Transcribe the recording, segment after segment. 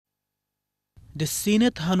The scene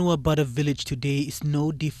at Hanuabada village today is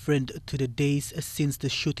no different to the days since the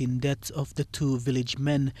shooting deaths of the two village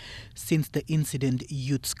men. Since the incident,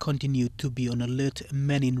 youths continue to be on alert,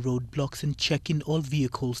 manning roadblocks and checking all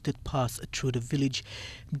vehicles that pass through the village.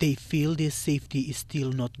 They feel their safety is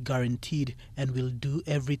still not guaranteed and will do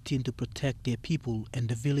everything to protect their people and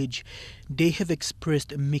the village. They have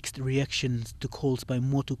expressed mixed reactions to calls by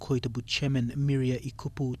Motu Koitabu chairman Miria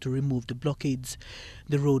Ikupu to remove the blockades.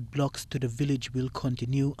 The roadblocks to the village will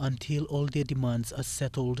continue until all their demands are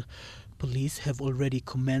settled. Police have already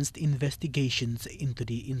commenced investigations into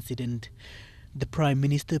the incident. The Prime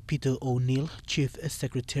Minister Peter O'Neill, Chief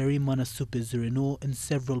Secretary Manasupe Zureno and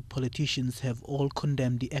several politicians have all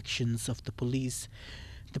condemned the actions of the police.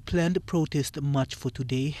 The planned protest march for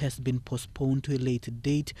today has been postponed to a later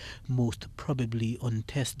date, most probably on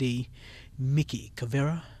Thursday. Mickey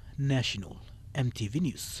Cavera, National, MTV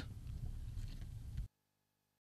News.